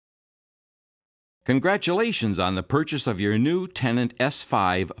Congratulations on the purchase of your new Tennant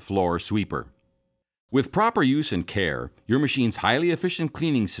S5 floor sweeper. With proper use and care, your machine's highly efficient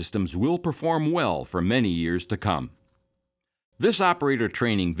cleaning systems will perform well for many years to come. This operator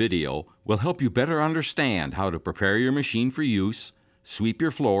training video will help you better understand how to prepare your machine for use, sweep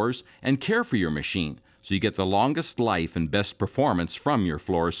your floors, and care for your machine so you get the longest life and best performance from your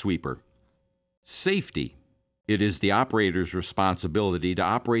floor sweeper. Safety. It is the operator's responsibility to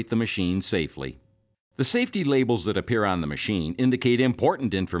operate the machine safely. The safety labels that appear on the machine indicate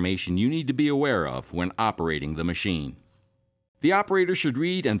important information you need to be aware of when operating the machine. The operator should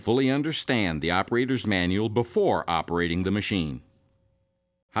read and fully understand the operator's manual before operating the machine.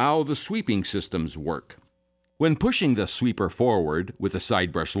 How the sweeping systems work. When pushing the sweeper forward with the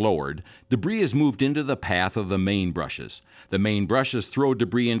side brush lowered, debris is moved into the path of the main brushes. The main brushes throw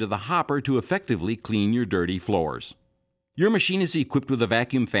debris into the hopper to effectively clean your dirty floors. Your machine is equipped with a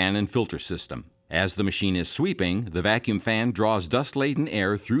vacuum fan and filter system. As the machine is sweeping, the vacuum fan draws dust-laden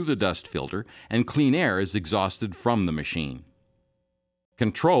air through the dust filter and clean air is exhausted from the machine.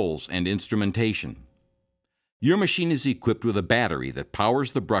 Controls and instrumentation. Your machine is equipped with a battery that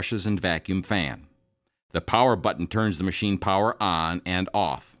powers the brushes and vacuum fan. The power button turns the machine power on and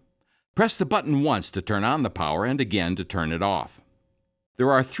off. Press the button once to turn on the power and again to turn it off.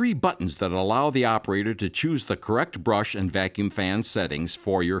 There are 3 buttons that allow the operator to choose the correct brush and vacuum fan settings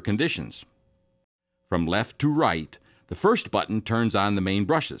for your conditions. From left to right, the first button turns on the main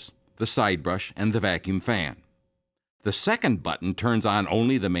brushes, the side brush, and the vacuum fan. The second button turns on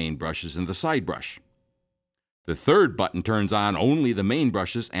only the main brushes and the side brush. The third button turns on only the main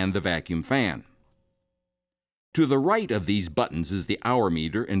brushes and the vacuum fan. To the right of these buttons is the hour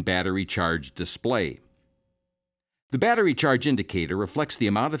meter and battery charge display. The battery charge indicator reflects the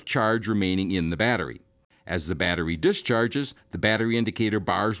amount of charge remaining in the battery. As the battery discharges, the battery indicator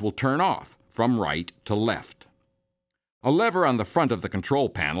bars will turn off from right to left. A lever on the front of the control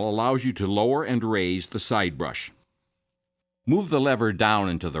panel allows you to lower and raise the side brush. Move the lever down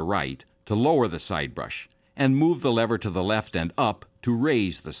and to the right to lower the side brush, and move the lever to the left and up to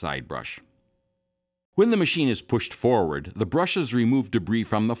raise the side brush. When the machine is pushed forward, the brushes remove debris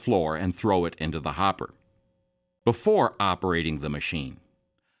from the floor and throw it into the hopper. Before operating the machine.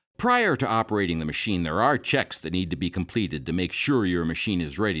 Prior to operating the machine, there are checks that need to be completed to make sure your machine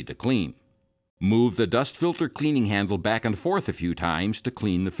is ready to clean. Move the dust filter cleaning handle back and forth a few times to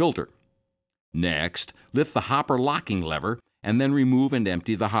clean the filter. Next, lift the hopper locking lever and then remove and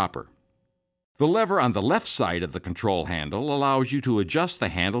empty the hopper. The lever on the left side of the control handle allows you to adjust the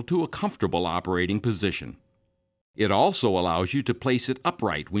handle to a comfortable operating position. It also allows you to place it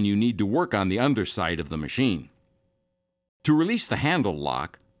upright when you need to work on the underside of the machine. To release the handle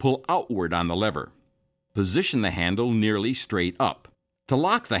lock, pull outward on the lever. Position the handle nearly straight up. To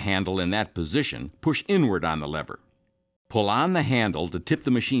lock the handle in that position, push inward on the lever. Pull on the handle to tip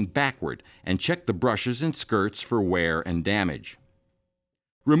the machine backward and check the brushes and skirts for wear and damage.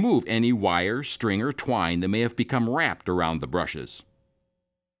 Remove any wire, string, or twine that may have become wrapped around the brushes.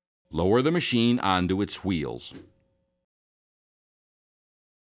 Lower the machine onto its wheels.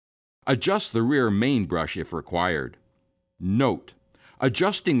 Adjust the rear main brush if required. Note: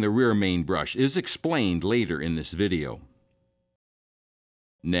 adjusting the rear main brush is explained later in this video.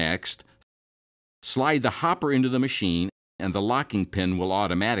 Next, slide the hopper into the machine and the locking pin will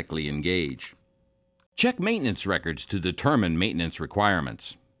automatically engage. Check maintenance records to determine maintenance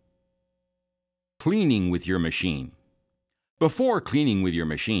requirements. Cleaning with your machine. Before cleaning with your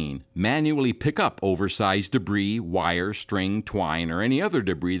machine, manually pick up oversized debris, wire, string, twine, or any other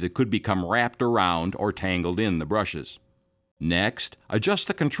debris that could become wrapped around or tangled in the brushes. Next, adjust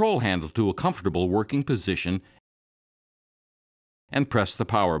the control handle to a comfortable working position and press the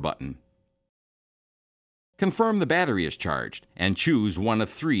power button. Confirm the battery is charged and choose one of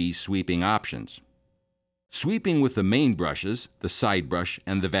 3 sweeping options. Sweeping with the main brushes, the side brush,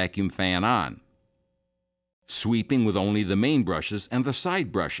 and the vacuum fan on. Sweeping with only the main brushes and the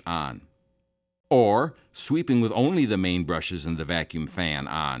side brush on. Or sweeping with only the main brushes and the vacuum fan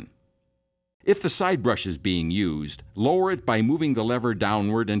on. If the side brush is being used, lower it by moving the lever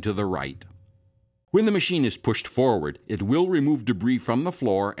downward and to the right. When the machine is pushed forward, it will remove debris from the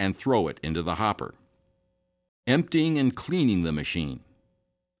floor and throw it into the hopper. Emptying and cleaning the machine.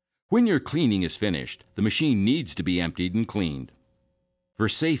 When your cleaning is finished, the machine needs to be emptied and cleaned. For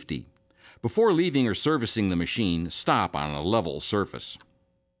safety, before leaving or servicing the machine, stop on a level surface.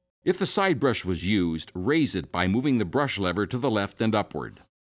 If the side brush was used, raise it by moving the brush lever to the left and upward.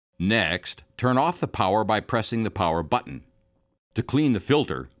 Next, turn off the power by pressing the power button. To clean the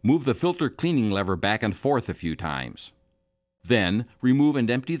filter, move the filter cleaning lever back and forth a few times. Then, remove and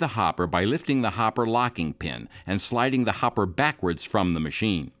empty the hopper by lifting the hopper locking pin and sliding the hopper backwards from the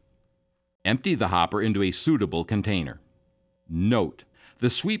machine. Empty the hopper into a suitable container. Note: the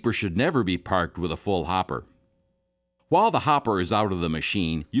sweeper should never be parked with a full hopper. While the hopper is out of the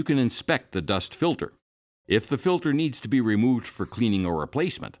machine, you can inspect the dust filter. If the filter needs to be removed for cleaning or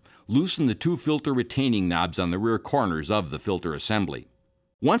replacement, loosen the two filter retaining knobs on the rear corners of the filter assembly.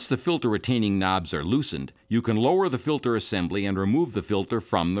 Once the filter retaining knobs are loosened, you can lower the filter assembly and remove the filter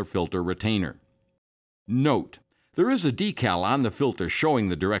from the filter retainer. Note: there is a decal on the filter showing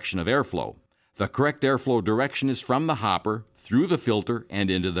the direction of airflow. The correct airflow direction is from the hopper, through the filter, and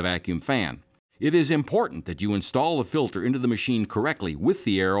into the vacuum fan. It is important that you install the filter into the machine correctly with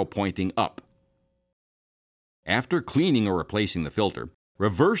the arrow pointing up. After cleaning or replacing the filter,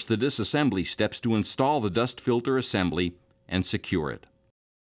 reverse the disassembly steps to install the dust filter assembly and secure it.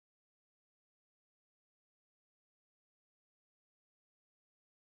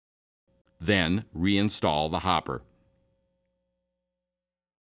 Then reinstall the hopper.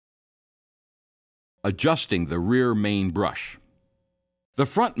 Adjusting the rear main brush. The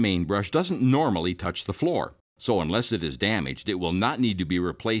front main brush doesn't normally touch the floor, so unless it is damaged, it will not need to be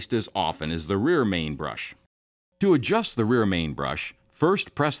replaced as often as the rear main brush. To adjust the rear main brush,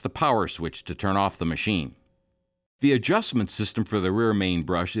 first press the power switch to turn off the machine. The adjustment system for the rear main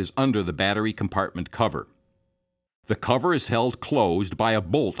brush is under the battery compartment cover. The cover is held closed by a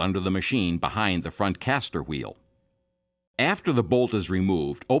bolt under the machine behind the front caster wheel. After the bolt is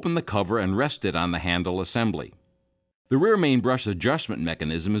removed, open the cover and rest it on the handle assembly. The rear main brush adjustment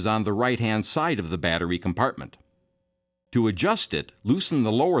mechanism is on the right-hand side of the battery compartment. To adjust it, loosen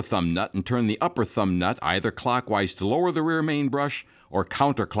the lower thumb nut and turn the upper thumb nut either clockwise to lower the rear main brush or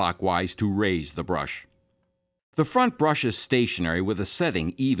counterclockwise to raise the brush. The front brush is stationary with a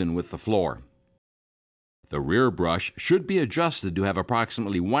setting even with the floor. The rear brush should be adjusted to have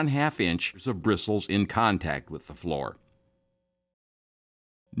approximately 1/2 inch of bristles in contact with the floor.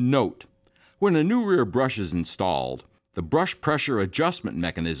 Note: when a new rear brush is installed, the brush pressure adjustment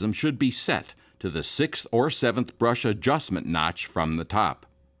mechanism should be set to the 6th or 7th brush adjustment notch from the top.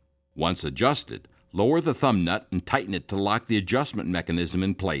 Once adjusted, lower the thumb nut and tighten it to lock the adjustment mechanism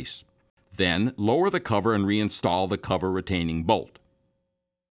in place. Then lower the cover and reinstall the cover retaining bolt.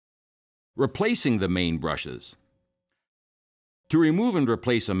 Replacing the main brushes. To remove and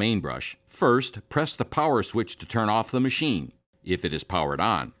replace a main brush, first press the power switch to turn off the machine, if it is powered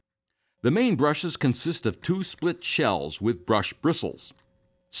on. The main brushes consist of 2 split shells with brush bristles.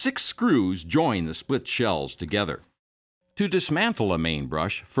 6 screws join the split shells together. To dismantle a main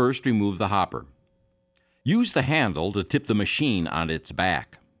brush, first remove the hopper. Use the handle to tip the machine on its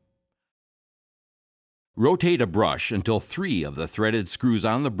back. Rotate a brush until 3 of the threaded screws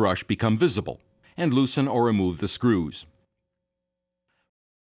on the brush become visible, and loosen or remove the screws.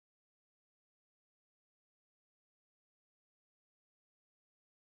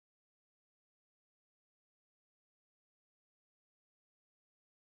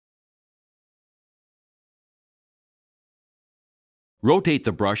 Rotate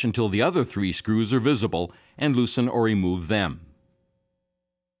the brush until the other 3 screws are visible, and loosen or remove them.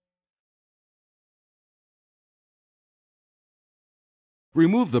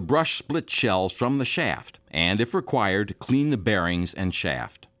 Remove the brush split shells from the shaft, and if required, clean the bearings and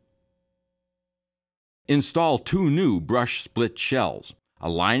shaft. Install 2 new brush split shells,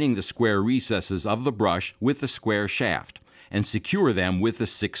 aligning the square recesses of the brush with the square shaft, and secure them with the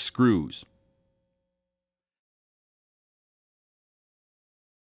 6 screws.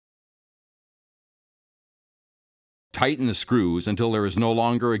 Tighten the screws until there is no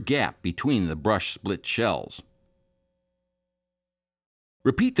longer a gap between the brush split shells.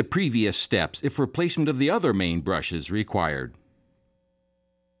 Repeat the previous steps if replacement of the other main brush is required.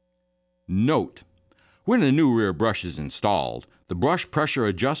 Note: when a new rear brush is installed, the brush pressure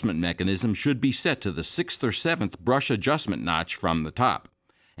adjustment mechanism should be set to the 6th or 7th brush adjustment notch from the top,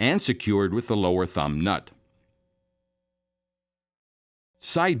 and secured with the lower thumb nut.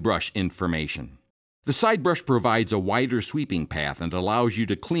 Side brush information. The side brush provides a wider sweeping path and allows you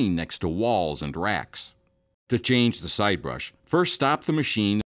to clean next to walls and racks. To change the side brush, first stop the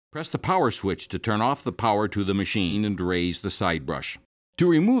machine, press the power switch to turn off the power to the machine and raise the side brush. To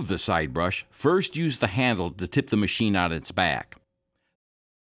remove the side brush, first use the handle to tip the machine on its back.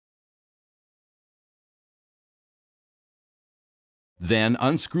 Then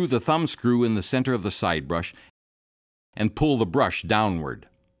unscrew the thumb screw in the center of the side brush and pull the brush downward.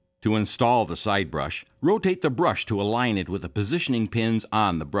 To install the side brush, rotate the brush to align it with the positioning pins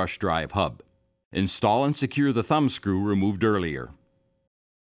on the brush drive hub. Install and secure the thumb screw removed earlier.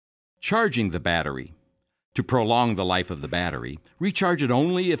 Charging the battery. To prolong the life of the battery, recharge it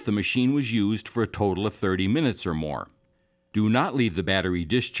only if the machine was used for a total of 30 minutes or more. Do not leave the battery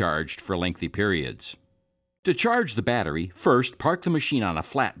discharged for lengthy periods. To charge the battery, first park the machine on a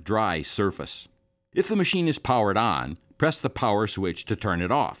flat, dry surface. If the machine is powered on, press the power switch to turn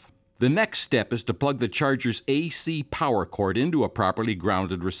it off. The next step is to plug the charger's AC power cord into a properly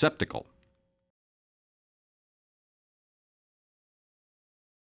grounded receptacle.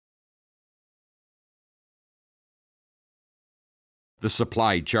 The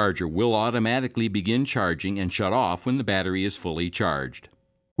supplied charger will automatically begin charging and shut off when the battery is fully charged.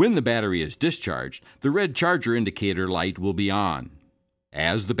 When the battery is discharged, the red charger indicator light will be on.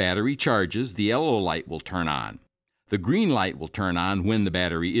 As the battery charges, the yellow light will turn on. The green light will turn on when the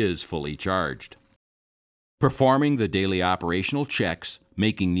battery is fully charged. Performing the daily operational checks,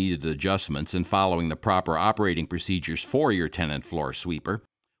 making needed adjustments, and following the proper operating procedures for your Tennant floor sweeper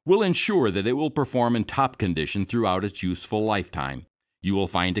will ensure that it will perform in top condition throughout its useful lifetime. You will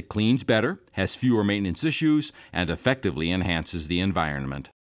find it cleans better, has fewer maintenance issues, and effectively enhances the environment.